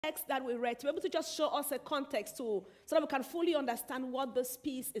text that we read to be able to just show us a context so that we can fully understand what this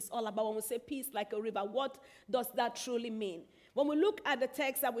peace is all about. When we say peace like a river, what does that truly mean? When we look at the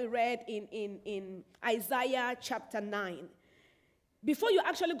text that we read in Isaiah chapter 9, before you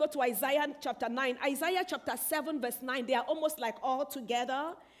actually go to Isaiah chapter 9, Isaiah chapter 7 verse 9, they are almost like all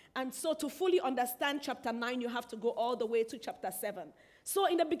together. And so to fully understand chapter 9, you have to go all the way to chapter 7. So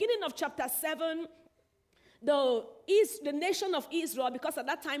in the beginning of chapter 7, the nation of Israel, because at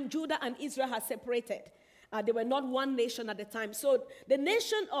that time Judah and Israel had separated. They were not one nation at the time. So the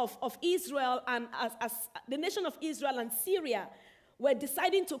nation of Israel and the nation of Israel and Syria were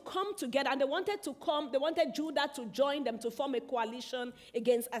deciding to come together, and they wanted Judah to join them to form a coalition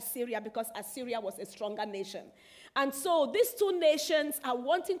against Assyria, because Assyria was a stronger nation. And so these two nations are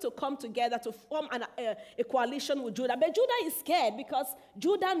wanting to come together to form a coalition with Judah. But Judah is scared because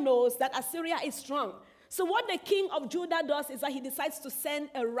Judah knows that Assyria is strong. So what the king of Judah does is that he decides to send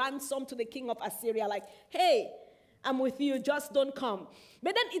a ransom to the king of Assyria, like, hey, I'm with you, just don't come.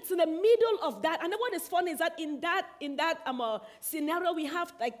 But then it's in the middle of that. And then what is funny is that in that scenario, we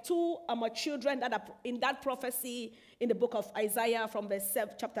have like two children that are in that prophecy in the book of Isaiah from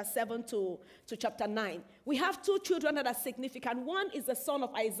chapter 7 to chapter 9. We have two children that are significant. One is the son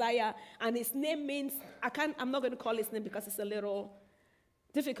of Isaiah, and his name means, I'm not going to call his name because it's a little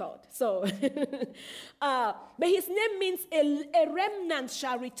difficult. So, but his name means a remnant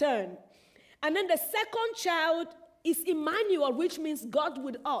shall return. And then the second child is Emmanuel, which means God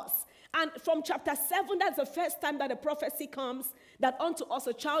with us. And from chapter 7, that's the first time that the prophecy comes, that unto us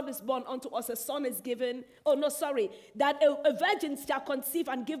a child is born, unto us a son is given. That a virgin shall conceive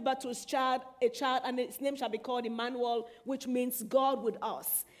and give birth to a child, and his name shall be called Emmanuel, which means God with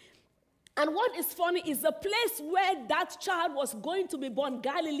us. And what is funny is the place where that child was going to be born,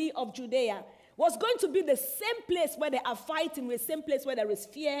 Galilee of Judea, was going to be the same place where they are fighting, the same place where there is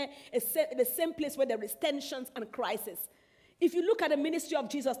fear, the same place where there is tensions and crisis. If you look at the ministry of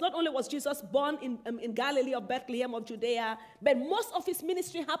Jesus, not only was Jesus born in Galilee of Bethlehem of Judea, but most of his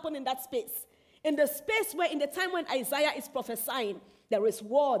ministry happened in that space. In the space where, in the time when Isaiah is prophesying, there is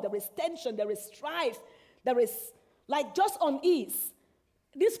war, there is tension, there is strife, there is like just unease.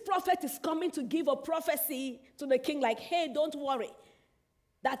 This prophet is coming to give a prophecy to the king like, hey, don't worry,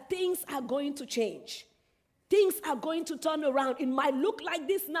 that things are going to change. Things are going to turn around. It might look like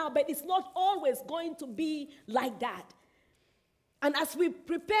this now, but it's not always going to be like that. And as we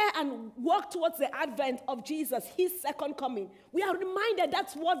prepare and work towards the advent of Jesus, his second coming, we are reminded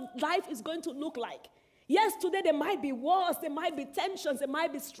that's what life is going to look like. Yes, today there might be wars, there might be tensions, there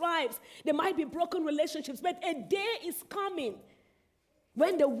might be strifes, there might be broken relationships, but a day is coming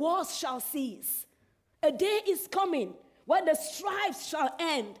when the wars shall cease. A day is coming when the strifes shall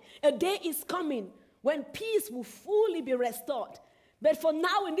end. A day is coming when peace will fully be restored. But for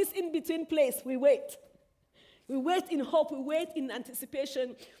now, in this in-between place, we wait. We wait in hope, we wait in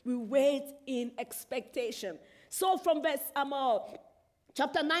anticipation, we wait in expectation. So from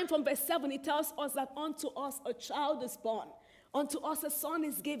chapter 9 from verse 7, it tells us that unto us a child is born, unto us a son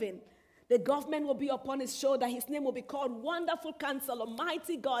is given. The government will be upon his shoulder. His name will be called Wonderful Counselor,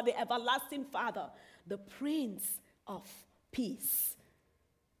 Mighty God, the Everlasting Father, the Prince of Peace.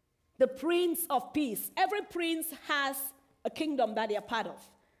 The Prince of Peace. Every prince has a kingdom that they are part of.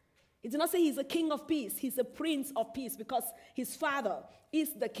 It does not say he's a king of peace. He's a prince of peace because his father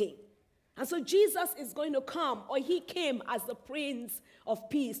is the king. And so Jesus is going to come, or he came as the Prince of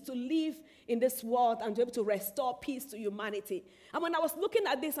Peace to live in this world and to be able to restore peace to humanity. And when I was looking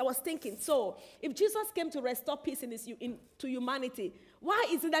at this, I was thinking, so if Jesus came to restore peace to humanity, why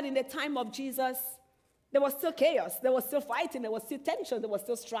is it that in the time of Jesus, there was still chaos, there was still fighting, there was still tension, there was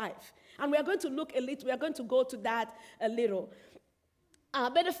still strife? And we are going to look a little, we are going to go to that a little.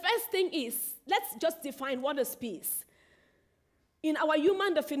 But the first thing is, let's just define what is peace. In our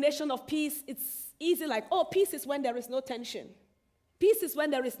human definition of peace, it's easy like, oh, peace is when there is no tension. Peace is when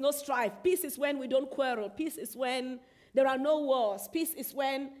there is no strife. Peace is when we don't quarrel. Peace is when there are no wars. Peace is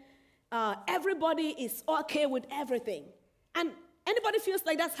when everybody is okay with everything. And anybody feels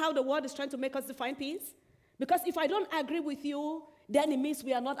like that's how the world is trying to make us define peace? Because if I don't agree with you, then it means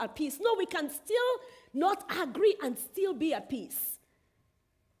we are not at peace. No, we can still not agree and still be at peace.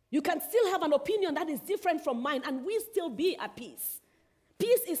 You can still have an opinion that is different from mine, and we still be at peace.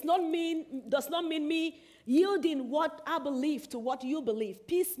 Peace does not mean me yielding what I believe to what you believe.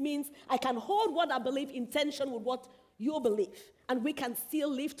 Peace means I can hold what I believe in tension with what you believe, and we can still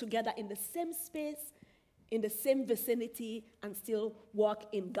live together in the same space, in the same vicinity, and still walk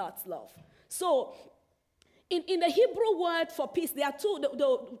in God's love. So, In the Hebrew word for peace, there are two.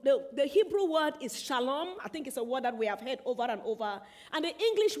 The Hebrew word is shalom. I think it's a word that we have heard over and over. And the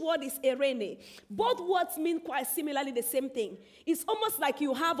English word is eirene. Both words mean quite similarly the same thing. It's almost like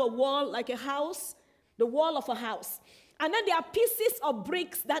you have a wall, like a house, the wall of a house. And then there are pieces of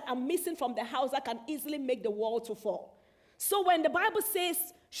bricks that are missing from the house that can easily make the wall to fall. So when the Bible says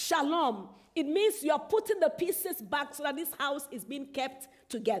shalom, it means you are putting the pieces back so that this house is being kept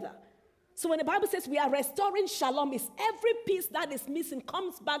together. So when the Bible says we are restoring shalom, it's every piece that is missing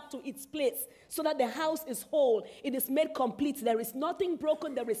comes back to its place so that the house is whole. It is made complete. There is nothing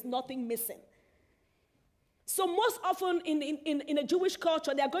broken. There is nothing missing. So most often in a Jewish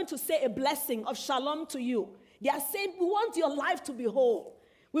culture, they are going to say a blessing of shalom to you. They are saying, we want your life to be whole.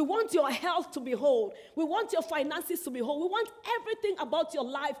 We want your health to be whole. We want your finances to be whole. We want everything about your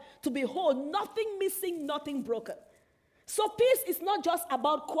life to be whole. Nothing missing, nothing broken. So peace is not just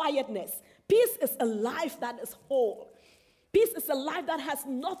about quietness. Peace is a life that is whole. Peace is a life that has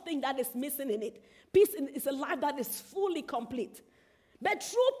nothing that is missing in it. Peace is a life that is fully complete. But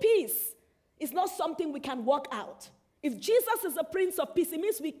true peace is not something we can work out. If Jesus is the Prince of Peace, it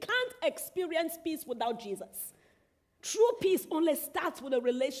means we can't experience peace without Jesus. True peace only starts with a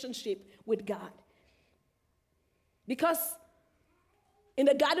relationship with God. Because in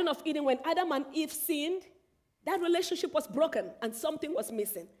the Garden of Eden, when Adam and Eve sinned, that relationship was broken and something was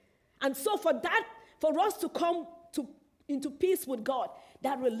missing. And so for us to come into peace with God,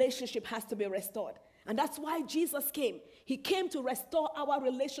 that relationship has to be restored. And that's why Jesus came. He came to restore our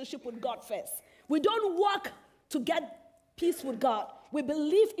relationship with God first. We don't work to get peace with God. We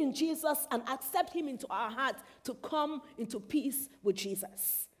believe in Jesus and accept him into our hearts to come into peace with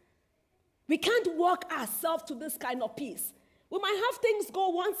Jesus. We can't work ourselves to this kind of peace. We might have things go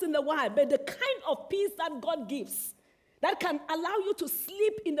once in a while, but the kind of peace that God gives that can allow you to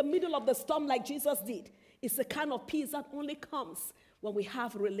sleep in the middle of the storm like Jesus did is the kind of peace that only comes when we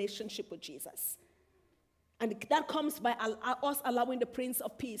have a relationship with Jesus. And that comes by us allowing the Prince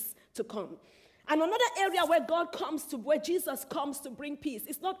of Peace to come. And another area where Jesus comes to bring peace,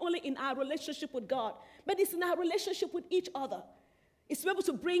 it's not only in our relationship with God, but it's in our relationship with each other. It's to be able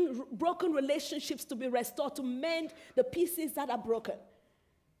to bring broken relationships to be restored, to mend the pieces that are broken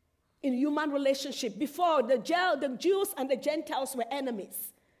in human relationship. Before, the Jews and the Gentiles were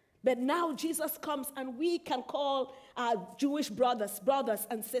enemies. But now Jesus comes and we can call our Jewish brothers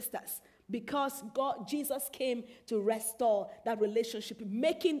and sisters because Jesus came to restore that relationship,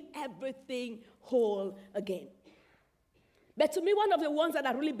 making everything whole again. But to me, one of the ones that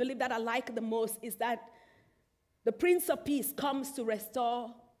I really believe that I like the most is that the Prince of Peace comes to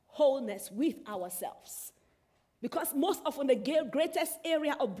restore wholeness with ourselves. Because most often the greatest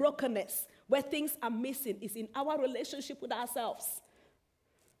area of brokenness where things are missing is in our relationship with ourselves.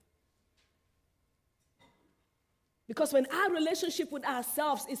 Because when our relationship with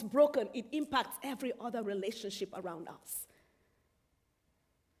ourselves is broken, it impacts every other relationship around us.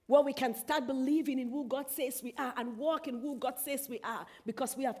 Where we can start believing in who God says we are and walk in who God says we are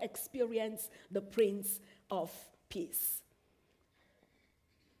because we have experienced the Prince of Peace.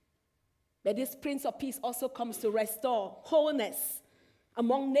 But this Prince of Peace also comes to restore wholeness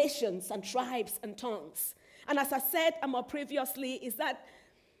among nations and tribes and tongues. And as I said previously, is that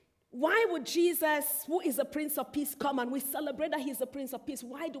why would Jesus, who is the Prince of Peace, come and we celebrate that he's the Prince of Peace?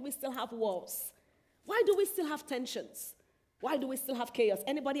 Why do we still have wars? Why do we still have tensions? Why do we still have chaos?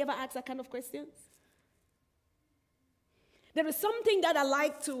 Anybody ever ask that kind of questions? There is something that I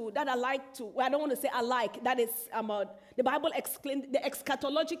like to, well, I don't want to say I like, that is, the Bible explains the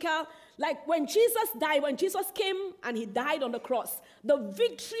eschatological, like when Jesus died, when Jesus came and he died on the cross, the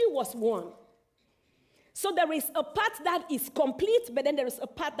victory was won. So there is a part that is complete, but then there is a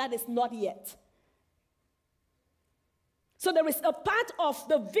part that is not yet. So there is a part of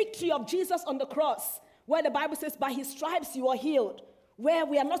the victory of Jesus on the cross where the Bible says, by his stripes you are healed. Where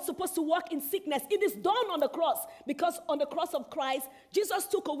we are not supposed to walk in sickness. It is done on the cross because on the cross of Christ, Jesus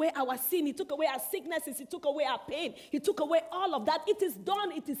took away our sin. He took away our sicknesses. He took away our pain. He took away all of that. It is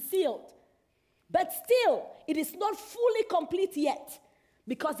done. It is sealed. But still, it is not fully complete yet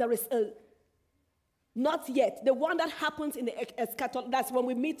because there is a not yet. The one that happens in the eschatology, that's when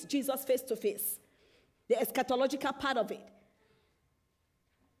we meet Jesus face to face. The eschatological part of it.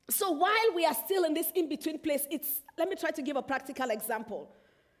 So while we are still in this in-between place, let me try to give a practical example.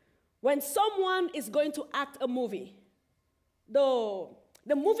 When someone is going to act a movie, the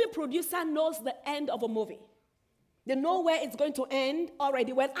movie producer knows the end of a movie. They know where it's going to end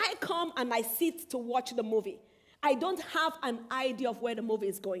already. When I come and I sit to watch the movie, I don't have an idea of where the movie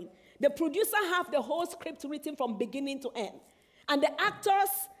is going. The producer have the whole script written from beginning to end. And the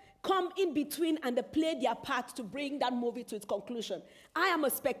actors come in between and they play their part to bring that movie to its conclusion. I am a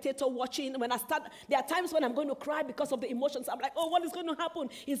spectator watching. When I start, there are times when I'm going to cry because of the emotions. I'm like, oh, what is going to happen?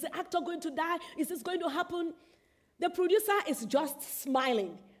 Is the actor going to die? Is this going to happen? The producer is just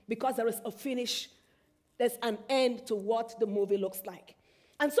smiling because there is a finish. There's an end to what the movie looks like.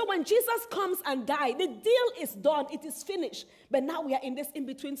 And so when Jesus comes and dies, the deal is done. It is finished. But now we are in this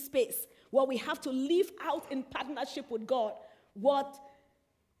in-between space where we have to live out in partnership with God what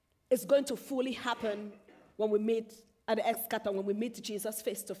is going to fully happen when we meet at the Eschaton, when we meet Jesus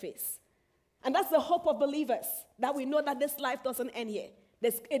face to face. And that's the hope of believers, that we know that this life doesn't end here.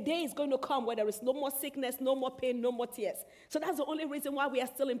 There's a day is going to come where there is no more sickness, no more pain, no more tears. So that's the only reason why we are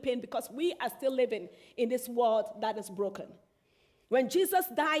still in pain, because we are still living in this world that is broken. When Jesus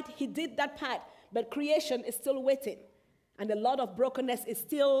died, he did that part, but creation is still waiting. And a lot of brokenness is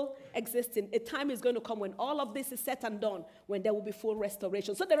still existing. A time is going to come when all of this is said and done, when there will be full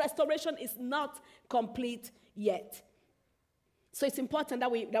restoration. So the restoration is not complete yet. So it's important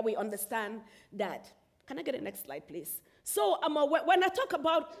that we understand that. Can I get the next slide, please? So when I talk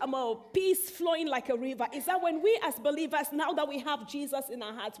about peace flowing like a river, is that when we as believers, now that we have Jesus in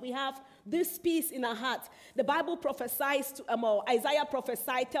our hearts, we have this peace in our hearts. The Bible prophesies, Isaiah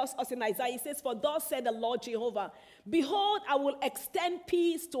prophesied, tells us in Isaiah, it says, for thus said the Lord Jehovah, behold, I will extend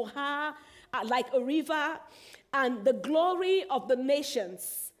peace to her like a river, and the glory of the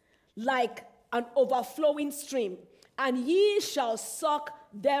nations like an overflowing stream, and ye shall suck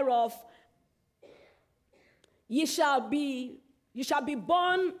thereof. You shall be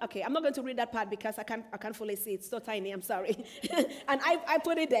born. Okay, I'm not going to read that part because I can't fully see it. It's so tiny, I'm sorry. And I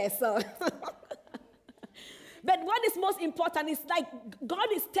put it there, so. But what is most important is like God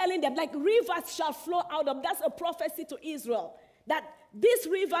is telling them, like rivers shall flow out of. That's a prophecy to Israel. That this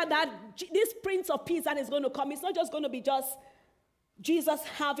river, that this Prince of Peace that is going to come, it's not just going to be just Jesus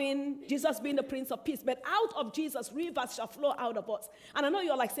being the Prince of Peace, but out of Jesus, rivers shall flow out of us. And I know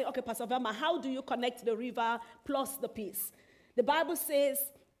you're like saying, okay, Pastor Velma, how do you connect the river plus the peace? The Bible says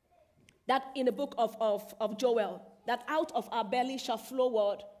that in the book of Joel, that out of our belly shall flow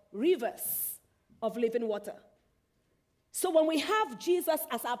what? Rivers of living water. So when we have Jesus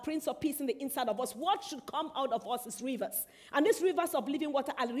as our Prince of Peace in the inside of us, what should come out of us is rivers. And these rivers of living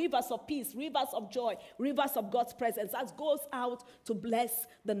water are rivers of peace, rivers of joy, rivers of God's presence that goes out to bless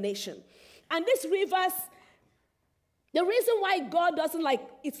the nation. And these rivers, the reason why God doesn't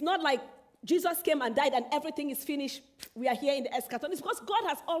it's not like Jesus came and died and everything is finished, we are here in the Eschaton, is because God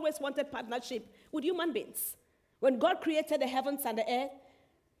has always wanted partnership with human beings. When God created the heavens and the earth,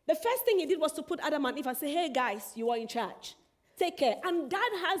 the first thing he did was to put Adam and Eve and say, hey guys, you are in charge. Take care. And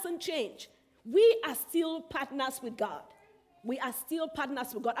that hasn't changed. We are still partners with God. We are still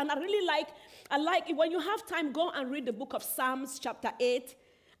partners with God. And I like it when you have time, go and read the book of Psalms chapter 8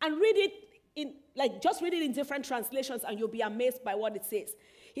 and read it just read it in different translations and you'll be amazed by what it says.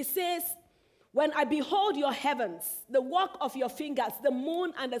 He says, when I behold your heavens, the work of your fingers, the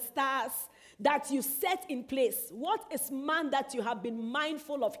moon and the stars, that you set in place. What is man that you have been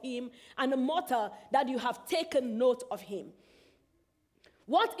mindful of him, and a mortal that you have taken note of him?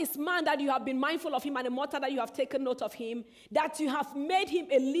 What is man that you have been mindful of him, and a mortal that you have taken note of him, that you have made him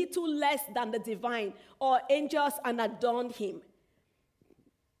a little less than the divine, or angels, and adorned him?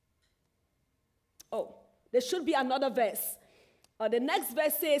 Oh, there should be another verse. The next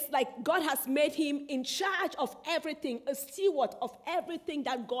verse says, like, God has made him in charge of everything, a steward of everything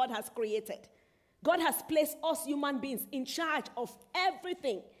that God has created. God has placed us human beings in charge of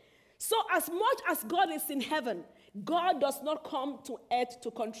everything. So as much as God is in heaven, God does not come to earth to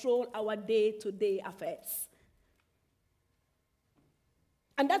control our day-to-day affairs.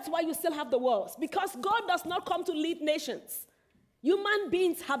 And that's why you still have the wars, because God does not come to lead nations. Human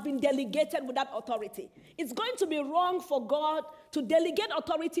beings have been delegated with that authority. It's going to be wrong for God to delegate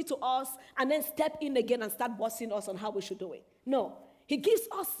authority to us and then step in again and start bossing us on how we should do it. No. He gives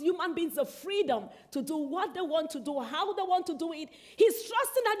us human beings the freedom to do what they want to do, how they want to do it. He's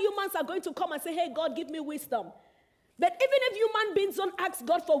trusting that humans are going to come and say, hey, God, give me wisdom. But even if human beings don't ask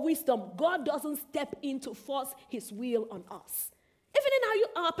God for wisdom, God doesn't step in to force his will on us. Even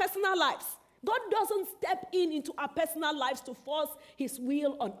in our personal lives. God doesn't step into our personal lives to force his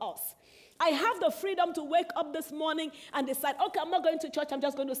will on us. I have the freedom to wake up this morning and decide, okay, I'm not going to church, I'm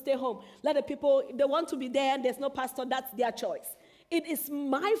just going to stay home. Let the people, if they want to be there and there's no pastor, that's their choice. It is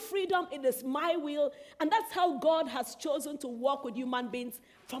my freedom, it is my will, and that's how God has chosen to walk with human beings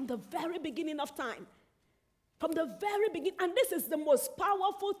from the very beginning of time. From the very beginning, and this is the most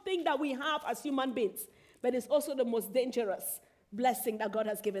powerful thing that we have as human beings, but it's also the most dangerous blessing that God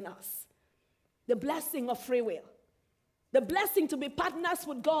has given us. The blessing of free will. The blessing to be partners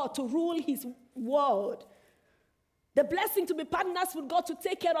with God to rule his world. The blessing to be partners with God to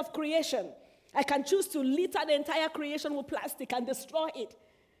take care of creation. I can choose to litter the entire creation with plastic and destroy it.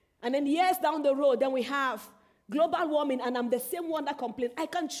 And then years down the road, then we have global warming, and I'm the same one that complains. I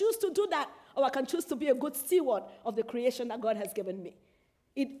can choose to do that, or I can choose to be a good steward of the creation that God has given me.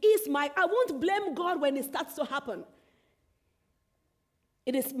 I won't blame God when it starts to happen.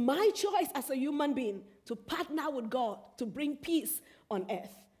 It is my choice as a human being to partner with God to bring peace on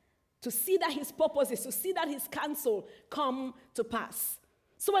earth, to see that his purposes, to see that his counsel come to pass.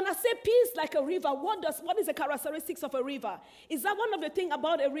 So when I say peace like a river, what is the characteristics of a river? Is that one of the things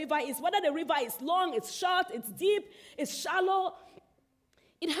about a river is whether the river is long, it's short, it's deep, it's shallow.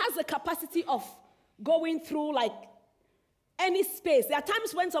 It has the capacity of going through like any space. There are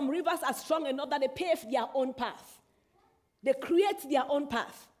times when some rivers are strong enough that they pave their own path. They create their own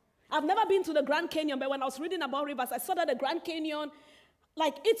path. I've never been to the Grand Canyon, but when I was reading about rivers, I saw that the Grand Canyon,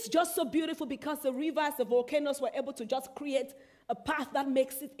 like it's just so beautiful because the rivers, the volcanoes were able to just create a path that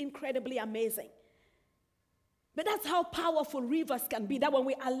makes it incredibly amazing. But that's how powerful rivers can be, that when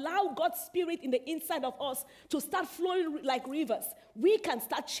we allow God's Spirit in the inside of us to start flowing like rivers, we can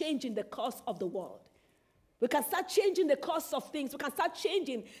start changing the course of the world. We can start changing the course of things. We can start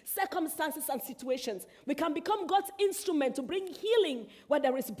changing circumstances and situations. We can become God's instrument to bring healing where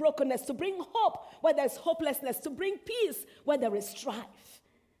there is brokenness, to bring hope where there is hopelessness, to bring peace where there is strife.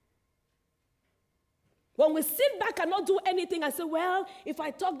 When we sit back and not do anything and say, well, if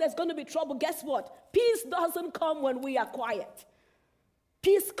I talk, there's going to be trouble, guess what? Peace doesn't come when we are quiet.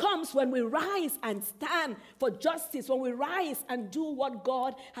 Peace comes when we rise and stand for justice, when we rise and do what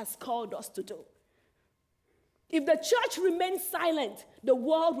God has called us to do. If the church remains silent, the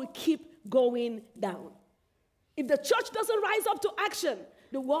world will keep going down. If the church doesn't rise up to action,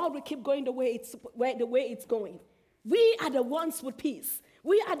 the world will keep going the way it's going. We are the ones with peace.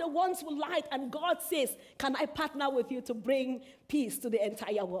 We are the ones with light, and God says, can I partner with you to bring peace to the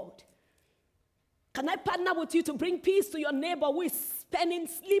entire world? Can I partner with you to bring peace to your neighbor who is spending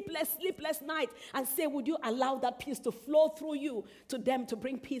sleepless nights, and say, would you allow that peace to flow through you to them to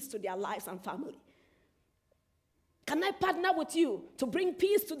bring peace to their lives and family? Can I partner with you to bring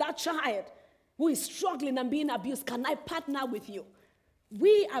peace to that child who is struggling and being abused? Can I partner with you?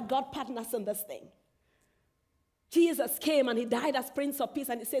 We are God partners in this thing. Jesus came and he died as Prince of Peace,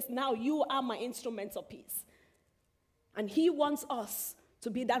 and he says, now you are my instruments of peace. And he wants us to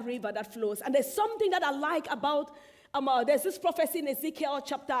be that river that flows. And there's something that I like about, there's this prophecy in Ezekiel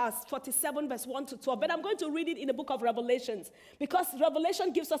chapter 47, verse 1 to 12. But I'm going to read it in the book of Revelations, because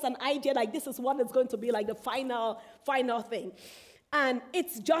Revelation gives us an idea like this is what is going to be like the final thing. And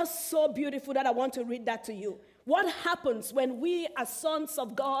it's just so beautiful that I want to read that to you. What happens when we as sons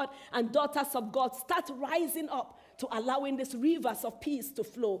of God and daughters of God start rising up to allowing these rivers of peace to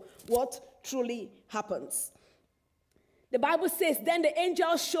flow? What truly happens? The Bible says, then the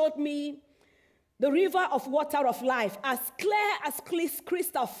angel showed me the river of water of life, as clear as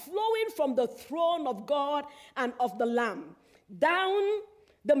crystal, flowing from the throne of God and of the Lamb, down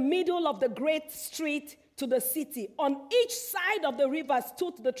the middle of the great street to the city. On each side of the river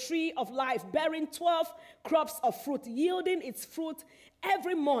stood the tree of life, bearing 12 crops of fruit, yielding its fruit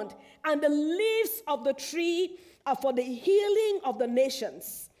every month. And the leaves of the tree are for the healing of the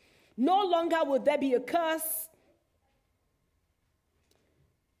nations. No longer will there be a curse.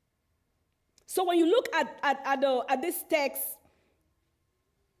 So when you look at this text,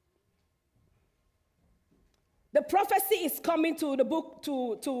 the prophecy is coming to the book,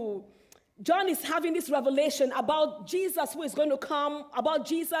 to John is having this revelation about Jesus who is going to come, about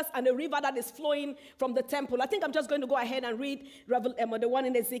Jesus and the river that is flowing from the temple. I think I'm just going to go ahead and read the one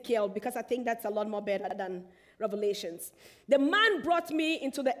in Ezekiel, because I think that's a lot more better than Revelations. The man brought me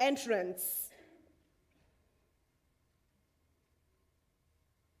into the entrance.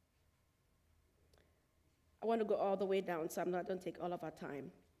 I want to go all the way down, so don't take all of our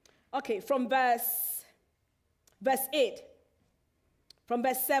time. Okay, from verse 8. From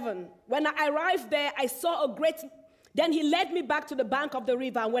verse 7. When I arrived there, I saw then he led me back to the bank of the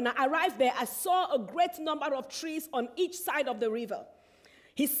river. And when I arrived there, I saw a great number of trees on each side of the river.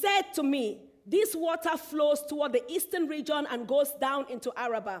 He said to me, this water flows toward the eastern region and goes down into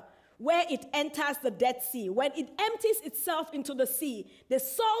Arabah, where it enters the Dead Sea. When it empties itself into the sea, the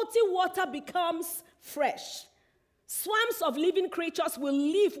salty water becomes fresh. Swarms of living creatures will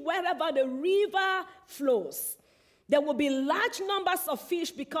live wherever the river flows. There will be large numbers of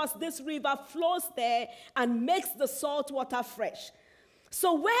fish because this river flows there and makes the salt water fresh.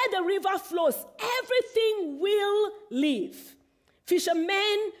 So where the river flows, everything will live.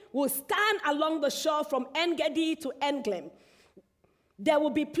 Fishermen will stand along the shore from En-Gedi to En-Glim. There will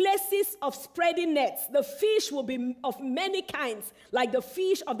be places of spreading nets. The fish will be of many kinds, like the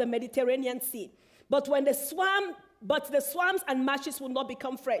fish of the Mediterranean Sea. But the swamps and marshes will not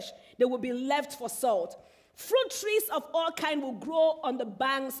become fresh. They will be left for salt. Fruit trees of all kinds will grow on the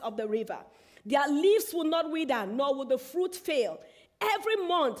banks of the river. Their leaves will not wither, nor will the fruit fail. Every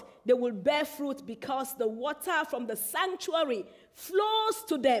month they will bear fruit because the water from the sanctuary flows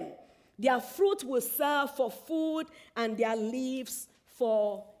to them. Their fruit will serve for food and their leaves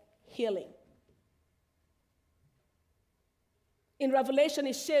for healing. In Revelation,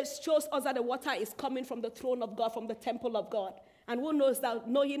 it shows us that the water is coming from the throne of God, from the temple of God. And who knows that,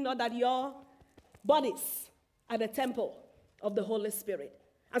 know ye not that your bodies are the temple of the Holy Spirit?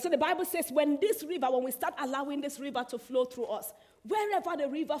 And so the Bible says when we start allowing this river to flow through us, wherever the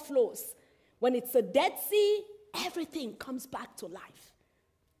river flows, when it's a Dead Sea, everything comes back to life.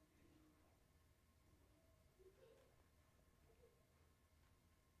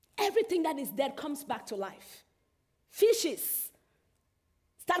 Everything that is dead comes back to life. Fishes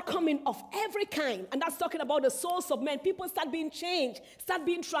start coming of every kind. And that's talking about the souls of men. People start being changed, start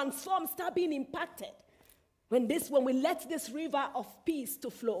being transformed, start being impacted. When we let this river of peace to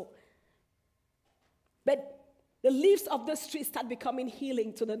flow. But the leaves of this tree start becoming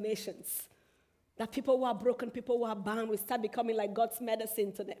healing to the nations. That people who are broken, people who are bound, will start becoming like God's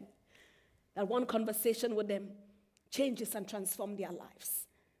medicine to them. That one conversation with them changes and transforms their lives.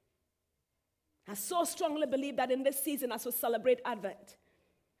 I so strongly believe that in this season, as we celebrate Advent,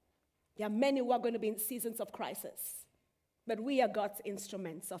 there are many who are going to be in seasons of crisis. But we are God's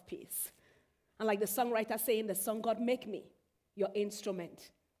instruments of peace. And like the songwriter saying in the song, God, make me your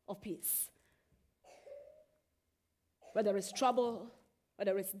instrument of peace. Whether it's trouble,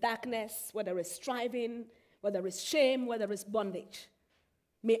 whether it's darkness, whether it's striving, whether it's shame, whether it's bondage,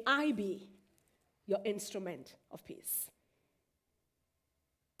 may I be your instrument of peace.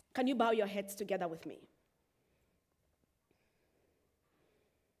 Can you bow your heads together with me?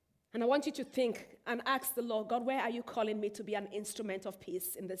 And I want you to think and ask the Lord, God, where are you calling me to be an instrument of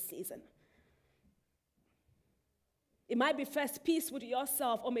peace in this season? It might be first peace with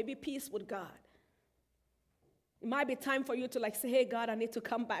yourself or maybe peace with God. It might be time for you to say, hey, God, I need to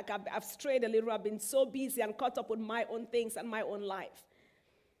come back. I've strayed a little. I've been so busy and caught up with my own things and my own life.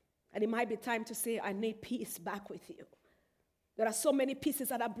 And it might be time to say, I need peace back with you. There are so many pieces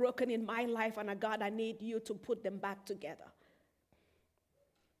that are broken in my life, and God, I need you to put them back together.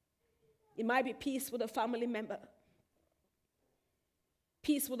 It might be peace with a family member,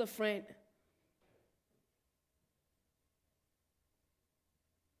 peace with a friend.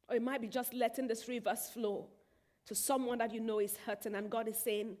 Or it might be just letting this rivers flow to someone that you know is hurting, and God is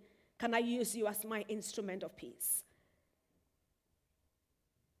saying, can I use you as my instrument of peace?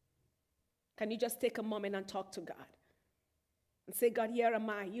 Can you just take a moment and talk to God? And say, God, here am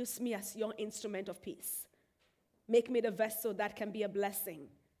I. Use me as your instrument of peace. Make me the vessel that can be a blessing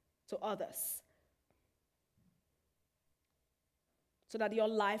to others. So that your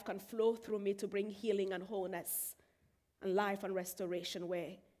life can flow through me to bring healing and wholeness and life and restoration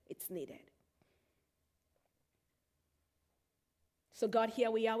where it's needed. So God, here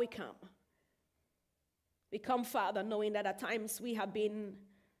we are, we come. We come, Father, knowing that at times we have been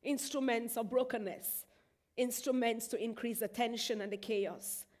instruments of brokenness, instruments to increase the tension and the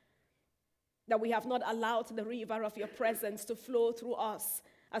chaos, that we have not allowed the river of your presence to flow through us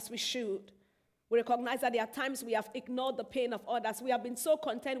as we should. We recognize that there are times we have ignored the pain of others. We have been so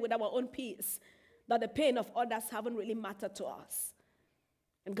content with our own peace that the pain of others haven't really mattered to us.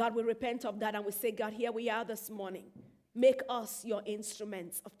 And God, we repent of that and we say, God, here we are this morning. Make us your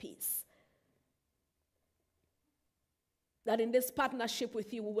instruments of peace. That in this partnership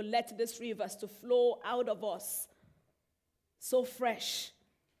with you, we will let these rivers to flow out of us so fresh,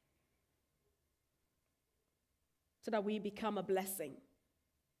 so that we become a blessing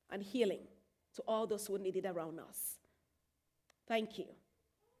and healing to all those who need it around us. Thank you.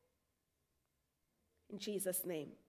 In Jesus' name.